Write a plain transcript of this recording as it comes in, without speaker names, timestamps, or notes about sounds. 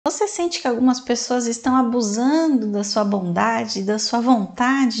Você sente que algumas pessoas estão abusando da sua bondade, da sua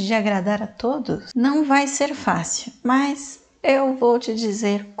vontade de agradar a todos? Não vai ser fácil, mas eu vou te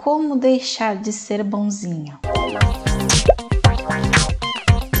dizer como deixar de ser bonzinho.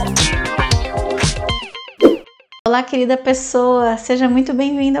 Olá, querida pessoa, seja muito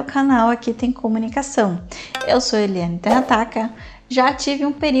bem-vinda ao canal Aqui Tem Comunicação. Eu sou Eliane Terrataca. Já tive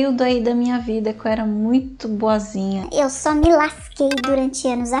um período aí da minha vida que eu era muito boazinha. Eu só me lasquei durante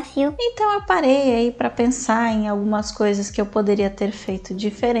anos a fio. Então eu parei aí para pensar em algumas coisas que eu poderia ter feito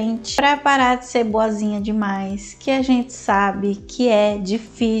diferente para parar de ser boazinha demais, que a gente sabe que é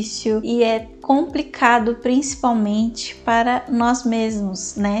difícil e é complicado, principalmente para nós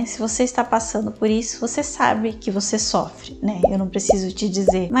mesmos, né? Se você está passando por isso, você sabe que você sofre, né? Eu não preciso te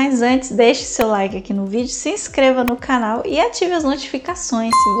dizer. Mas antes, deixe seu like aqui no vídeo, se inscreva no canal e ative as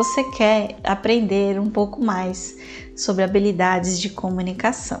notificações se você quer aprender um pouco mais sobre habilidades de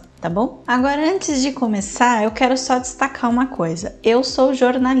comunicação, tá bom? Agora, antes de começar, eu quero só destacar uma coisa. Eu sou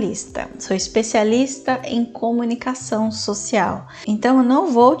jornalista, sou especialista em comunicação social. Então, eu não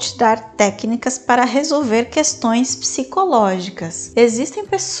vou te dar técnicas para resolver questões psicológicas. Existem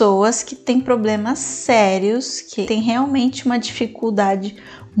pessoas que têm problemas sérios, que têm realmente uma dificuldade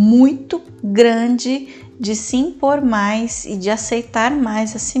muito grande de se impor mais e de aceitar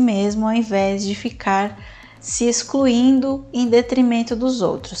mais a si mesmo, ao invés de ficar se excluindo em detrimento dos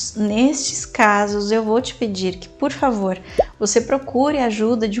outros. Nestes casos, eu vou te pedir que, por favor, você procure a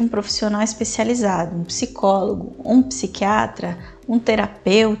ajuda de um profissional especializado, um psicólogo, um psiquiatra, um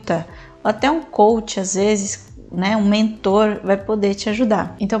terapeuta, ou até um coach, às vezes, né, um mentor vai poder te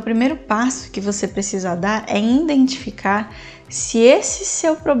ajudar. Então, o primeiro passo que você precisa dar é identificar se esse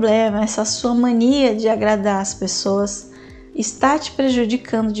seu problema, essa sua mania de agradar as pessoas, está te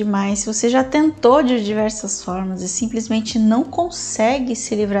prejudicando demais, se você já tentou de diversas formas e simplesmente não consegue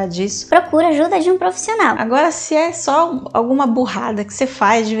se livrar disso, Procura ajuda de um profissional. Agora, se é só alguma burrada que você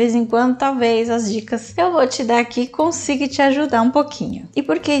faz de vez em quando, talvez as dicas que eu vou te dar aqui consiga te ajudar um pouquinho. E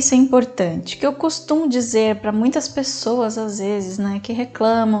por que isso é importante? Que eu costumo dizer para muitas pessoas, às vezes, né, que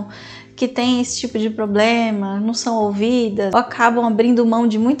reclamam que tem esse tipo de problema, não são ouvidas, ou acabam abrindo mão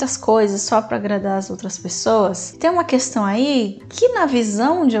de muitas coisas só para agradar as outras pessoas. Tem uma questão aí que, na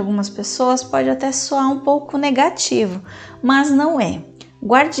visão de algumas pessoas, pode até soar um pouco negativo, mas não é.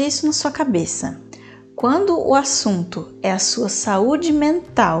 Guarde isso na sua cabeça. Quando o assunto é a sua saúde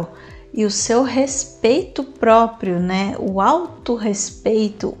mental e o seu respeito próprio, né? O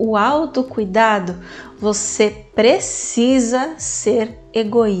autorrespeito, o autocuidado, você precisa ser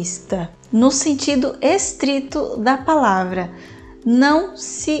egoísta, no sentido estrito da palavra. Não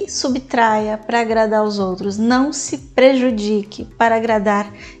se subtraia para agradar os outros, não se prejudique para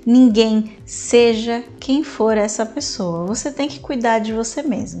agradar ninguém, seja quem for essa pessoa. Você tem que cuidar de você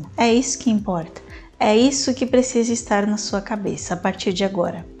mesmo, é isso que importa. É isso que precisa estar na sua cabeça a partir de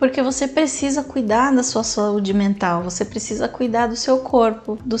agora. Porque você precisa cuidar da sua saúde mental, você precisa cuidar do seu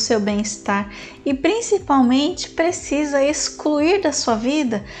corpo, do seu bem-estar e principalmente precisa excluir da sua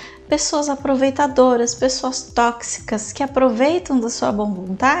vida pessoas aproveitadoras, pessoas tóxicas que aproveitam da sua boa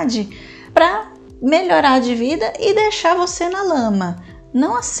vontade para melhorar de vida e deixar você na lama.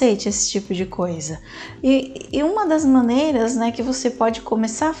 Não aceite esse tipo de coisa. E uma das maneiras, né, que você pode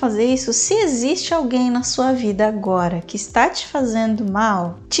começar a fazer isso, se existe alguém na sua vida agora que está te fazendo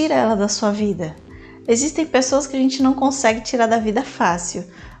mal, tira ela da sua vida. Existem pessoas que a gente não consegue tirar da vida fácil,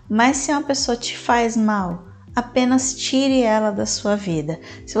 mas se uma pessoa te faz mal, apenas tire ela da sua vida.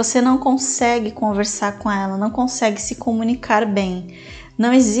 Se você não consegue conversar com ela, não consegue se comunicar bem,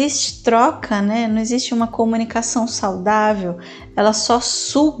 não existe troca, né? Não existe uma comunicação saudável, ela só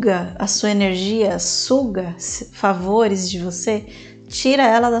suga a sua energia, suga favores de você, tira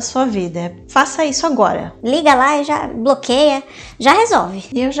ela da sua vida. Faça isso agora. Liga lá e já bloqueia, já resolve.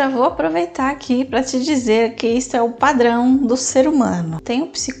 E eu já vou aproveitar aqui para te dizer que isso é o padrão do ser humano. Tem um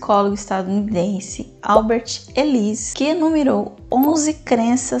psicólogo estadunidense, Albert Ellis, que enumerou 11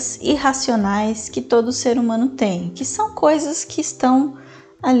 crenças irracionais que todo ser humano tem, que são coisas que estão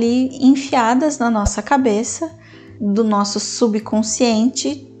ali enfiadas na nossa cabeça, do nosso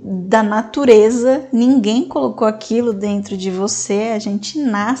subconsciente, da natureza. Ninguém colocou aquilo dentro de você, a gente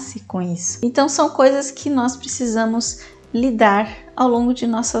nasce com isso. Então são coisas que nós precisamos lidar ao longo de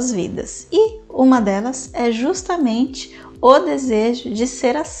nossas vidas. E uma delas é justamente o desejo de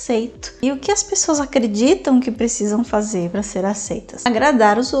ser aceito. E o que as pessoas acreditam que precisam fazer para ser aceitas?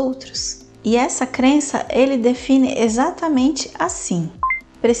 Agradar os outros. E essa crença ele define exatamente assim: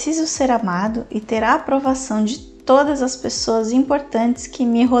 preciso ser amado e ter a aprovação de todas as pessoas importantes que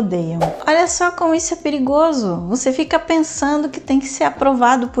me rodeiam. Olha só como isso é perigoso. Você fica pensando que tem que ser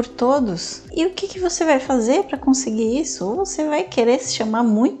aprovado por todos. E o que você vai fazer para conseguir isso? Ou você vai querer chamar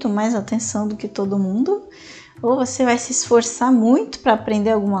muito mais atenção do que todo mundo, ou você vai se esforçar muito para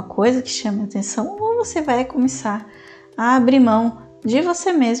aprender alguma coisa que chame atenção, ou você vai começar a abrir mão de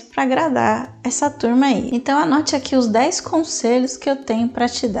você mesmo para agradar essa turma aí. Então anote aqui os 10 conselhos que eu tenho para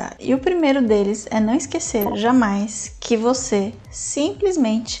te dar. E o primeiro deles é não esquecer jamais que você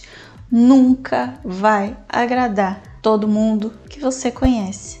simplesmente nunca vai agradar todo mundo que você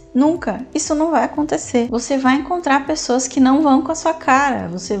conhece. Nunca. Isso não vai acontecer. Você vai encontrar pessoas que não vão com a sua cara.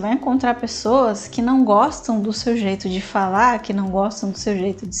 Você vai encontrar pessoas que não gostam do seu jeito de falar, que não gostam do seu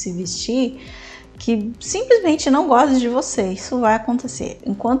jeito de se vestir, que simplesmente não gostam de você. Isso vai acontecer.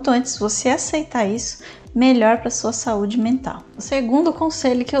 Enquanto antes você aceitar isso, melhor para sua saúde mental. O segundo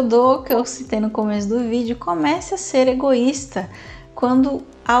conselho que eu dou, que eu citei no começo do vídeo, comece a ser egoísta quando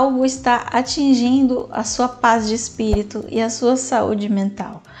algo está atingindo a sua paz de espírito e a sua saúde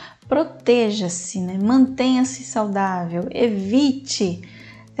mental. Proteja-se, né? Mantenha-se saudável, evite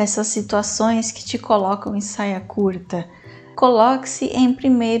essas situações que te colocam em saia curta. Coloque-se em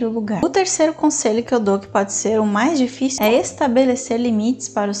primeiro lugar. O terceiro conselho que eu dou, que pode ser o mais difícil, é estabelecer limites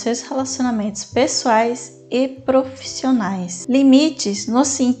para os seus relacionamentos pessoais e profissionais. Limites no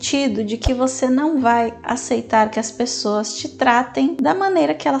sentido de que você não vai aceitar que as pessoas te tratem da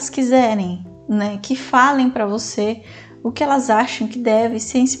maneira que elas quiserem, né? Que falem para você o que elas acham que deve,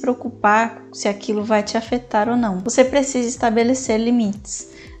 sem se preocupar se aquilo vai te afetar ou não. Você precisa estabelecer limites,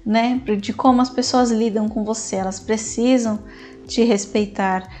 né? De como as pessoas lidam com você. Elas precisam te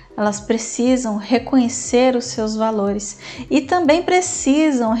respeitar, elas precisam reconhecer os seus valores e também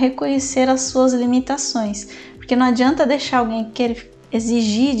precisam reconhecer as suas limitações, porque não adianta deixar alguém querer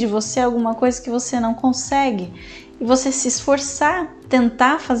exigir de você alguma coisa que você não consegue e você se esforçar,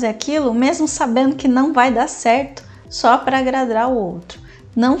 tentar fazer aquilo mesmo sabendo que não vai dar certo só para agradar o outro.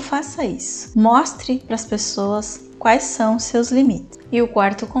 Não faça isso. Mostre para as pessoas quais são os seus limites. E o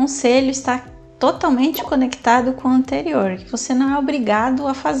quarto conselho está totalmente conectado com o anterior, que você não é obrigado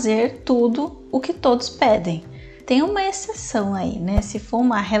a fazer tudo o que todos pedem. Tem uma exceção aí, né? Se for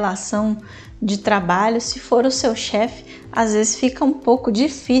uma relação de trabalho, se for o seu chefe, às vezes fica um pouco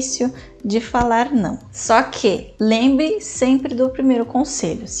difícil de falar não. Só que lembre sempre do primeiro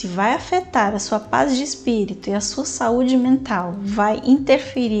conselho: se vai afetar a sua paz de espírito e a sua saúde mental, vai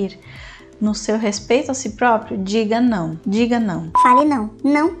interferir no seu respeito a si próprio, diga não. Diga não. Fale não.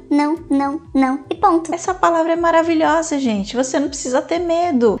 Não, não, não, não e ponto. Essa palavra é maravilhosa, gente. Você não precisa ter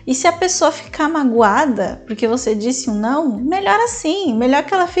medo. E se a pessoa ficar magoada porque você disse um não, melhor assim. Melhor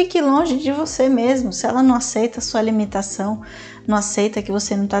que ela fique longe de você mesmo. Se ela não aceita a sua limitação, não aceita que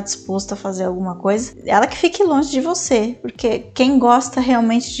você não está disposto a fazer alguma coisa, ela que fique longe de você. Porque quem gosta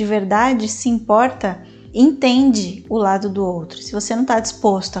realmente de verdade, se importa, entende o lado do outro. Se você não está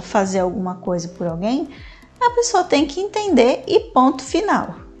disposto a fazer alguma coisa por alguém, a pessoa tem que entender e ponto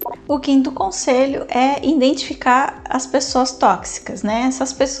final. O quinto conselho é identificar as pessoas tóxicas, né?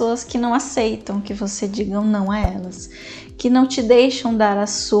 Essas pessoas que não aceitam que você diga um não a elas, que não te deixam dar a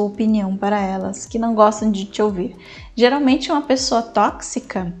sua opinião para elas, que não gostam de te ouvir. Geralmente uma pessoa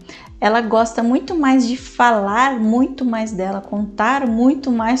tóxica, ela gosta muito mais de falar muito mais dela, contar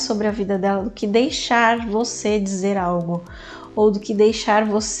muito mais sobre a vida dela do que deixar você dizer algo, ou do que deixar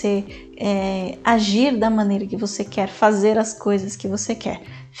você agir da maneira que você quer, fazer as coisas que você quer.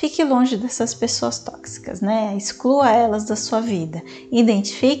 Fique longe dessas pessoas tóxicas, né? Exclua elas da sua vida.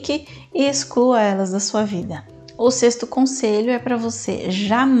 Identifique e exclua elas da sua vida. O sexto conselho é para você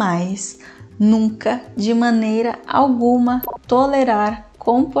jamais, nunca, de maneira alguma, tolerar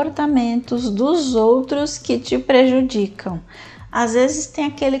comportamentos dos outros que te prejudicam. Às vezes tem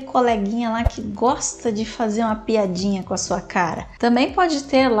aquele coleguinha lá que gosta de fazer uma piadinha com a sua cara. Também pode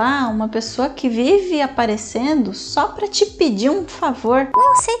ter lá uma pessoa que vive aparecendo só para te pedir um favor.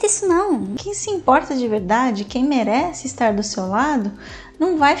 Não aceita isso não. Quem se importa de verdade, quem merece estar do seu lado,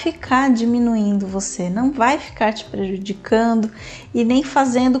 não vai ficar diminuindo você, não vai ficar te prejudicando e nem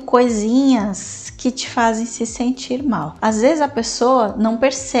fazendo coisinhas que te fazem se sentir mal. Às vezes a pessoa não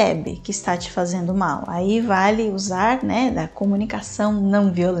percebe que está te fazendo mal. Aí vale usar, né, da comunicação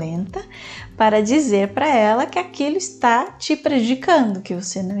não violenta para dizer para ela que aquilo está te prejudicando, que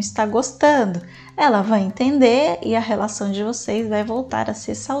você não está gostando. Ela vai entender e a relação de vocês vai voltar a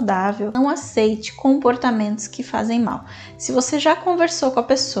ser saudável. Não aceite comportamentos que fazem mal. Se você já conversou com a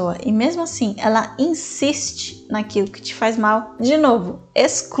pessoa e mesmo assim ela insiste naquilo que te faz mal, de novo,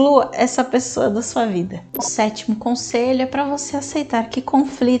 exclua essa pessoa da sua vida. O sétimo conselho é para você aceitar que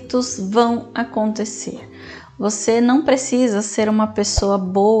conflitos vão acontecer. Você não precisa ser uma pessoa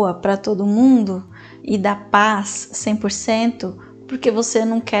boa para todo mundo e dar paz 100%, porque você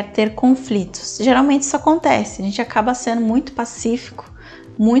não quer ter conflitos. Geralmente isso acontece, a gente acaba sendo muito pacífico,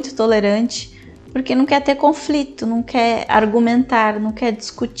 muito tolerante, porque não quer ter conflito, não quer argumentar, não quer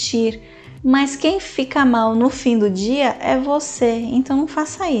discutir. Mas quem fica mal no fim do dia é você, então não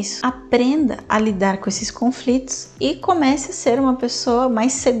faça isso. Aprenda a lidar com esses conflitos e comece a ser uma pessoa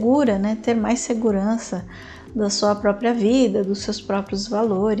mais segura, né? Ter mais segurança da sua própria vida, dos seus próprios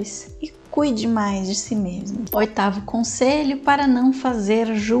valores e cuide mais de si mesmo. 8º conselho, para não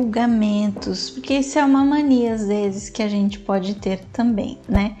fazer julgamentos, porque isso é uma mania às vezes que a gente pode ter também,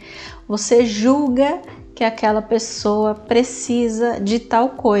 né? Você julga que aquela pessoa precisa de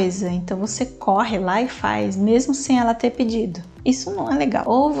tal coisa, então você corre lá e faz, mesmo sem ela ter pedido. Isso não é legal.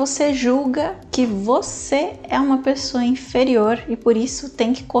 Ou você julga que você é uma pessoa inferior e por isso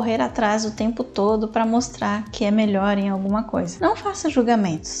tem que correr atrás o tempo todo para mostrar que é melhor em alguma coisa. Não faça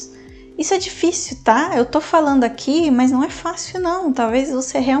julgamentos. Isso é difícil, tá? Eu tô falando aqui, mas não é fácil não. Talvez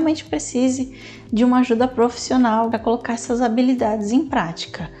você realmente precise de uma ajuda profissional para colocar essas habilidades em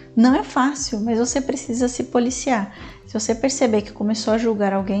prática. Não é fácil, mas você precisa se policiar. Se você perceber que começou a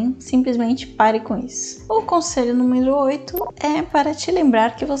julgar alguém, simplesmente pare com isso. O conselho número 8 é para te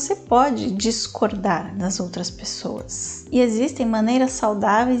lembrar que você pode discordar das outras pessoas. E existem maneiras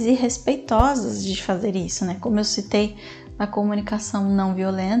saudáveis e respeitosas de fazer isso, né? Como eu citei, a comunicação não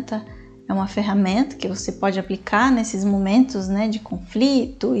violenta é uma ferramenta que você pode aplicar nesses momentos, né, de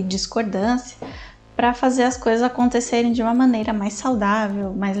conflito e discordância, para fazer as coisas acontecerem de uma maneira mais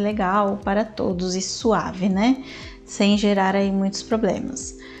saudável, mais legal para todos e suave, né? Sem gerar aí muitos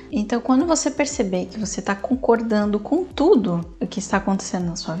problemas. Então, quando você perceber que você está concordando com tudo o que está acontecendo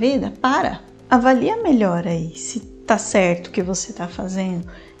na sua vida, avalia melhor aí se está certo o que você está fazendo,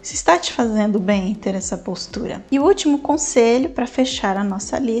 se está te fazendo bem ter essa postura. E o último conselho para fechar a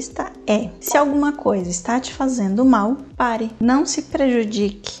nossa lista é: se alguma coisa está te fazendo mal, pare, não se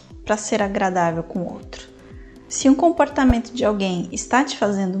prejudique para ser agradável com o outro. Se um comportamento de alguém está te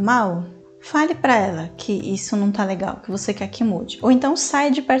fazendo mal, fale para ela que isso não tá legal, que você quer que mude. Ou então saia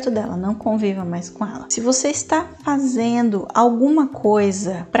de perto dela, não conviva mais com ela. Se você está fazendo alguma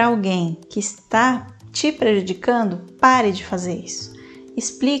coisa para alguém que está te prejudicando, pare de fazer isso.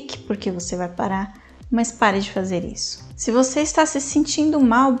 Explique por que você vai parar, mas pare de fazer isso. Se você está se sentindo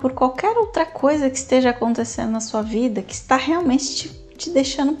mal por qualquer outra coisa que esteja acontecendo na sua vida, que está realmente te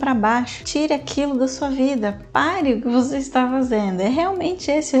deixando para baixo, tire aquilo da sua vida, pare o que você está fazendo. É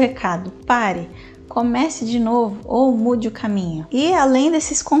realmente esse o recado, pare, comece de novo ou mude o caminho. E além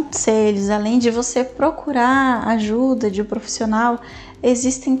desses conselhos, além de você procurar ajuda de um profissional,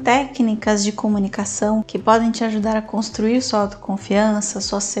 existem técnicas de comunicação que podem te ajudar a construir sua autoconfiança,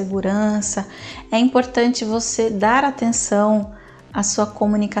 sua segurança. É importante você dar atenção à sua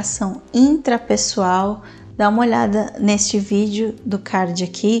comunicação intrapessoal. Dá uma olhada neste vídeo do card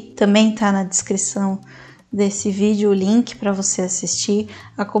aqui, também está na descrição desse vídeo o link para você assistir.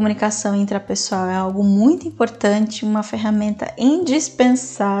 A comunicação intrapessoal é algo muito importante, uma ferramenta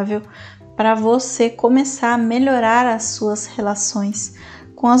indispensável para você começar a melhorar as suas relações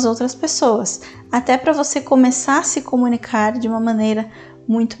com as outras pessoas, até para você começar a se comunicar de uma maneira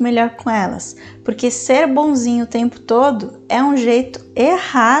muito melhor com elas, porque ser bonzinho o tempo todo é um jeito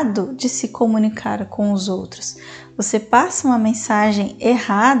errado de se comunicar com os outros. Você passa uma mensagem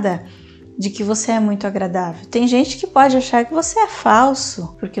errada de que você é muito agradável. Tem gente que pode achar que você é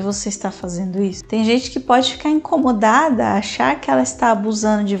falso porque você está fazendo isso. Tem gente que pode ficar incomodada, achar que ela está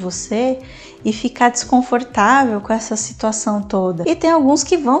abusando de você e ficar desconfortável com essa situação toda. E tem alguns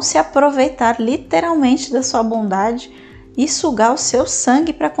que vão se aproveitar literalmente da sua bondade e sugar o seu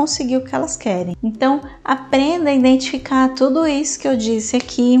sangue para conseguir o que elas querem. Então, aprenda a identificar tudo isso que eu disse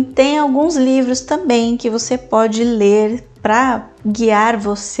aqui. Tem alguns livros também que você pode ler para guiar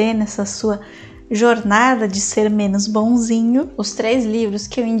você nessa sua jornada de ser menos bonzinho. Os 3 livros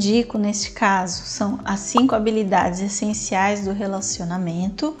que eu indico neste caso são As 5 Habilidades Essenciais do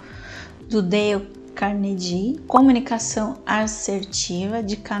Relacionamento, do Dale Carnegie, Comunicação Assertiva,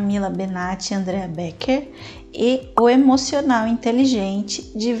 de Camila Benatti e Andrea Becker, e O Emocional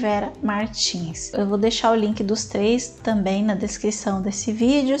Inteligente, de Vera Martins. Eu vou deixar o link dos 3 também na descrição desse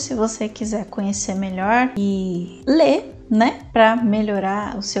vídeo, se você quiser conhecer melhor e ler, né, para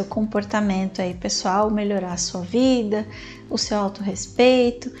melhorar o seu comportamento aí pessoal, melhorar a sua vida, o seu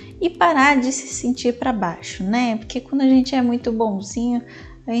autorrespeito e parar de se sentir para baixo, né? Porque quando a gente é muito bonzinho,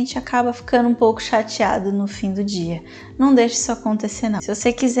 a gente acaba ficando um pouco chateado no fim do dia. Não deixe isso acontecer não. Se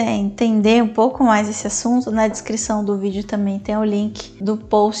você quiser entender um pouco mais esse assunto, na descrição do vídeo também tem o link do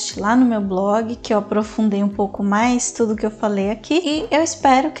post lá no meu blog, que eu aprofundei um pouco mais tudo que eu falei aqui. E eu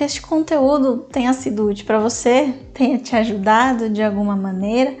espero que este conteúdo tenha sido útil para você, tenha te ajudado de alguma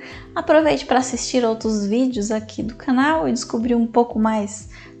maneira. Aproveite para assistir outros vídeos aqui do canal e descobrir um pouco mais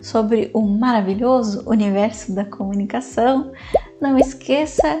sobre o maravilhoso universo da comunicação. Não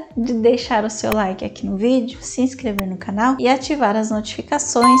esqueça de deixar o seu like aqui no vídeo, se inscrever no canal e ativar as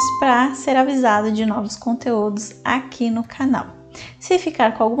notificações para ser avisado de novos conteúdos aqui no canal. Se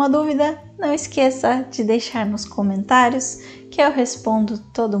ficar com alguma dúvida, não esqueça de deixar nos comentários que eu respondo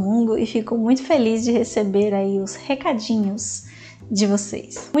todo mundo e fico muito feliz de receber aí os recadinhos de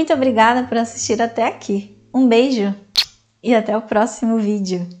vocês. Muito obrigada por assistir até aqui. Um beijo e até o próximo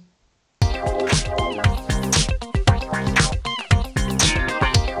vídeo.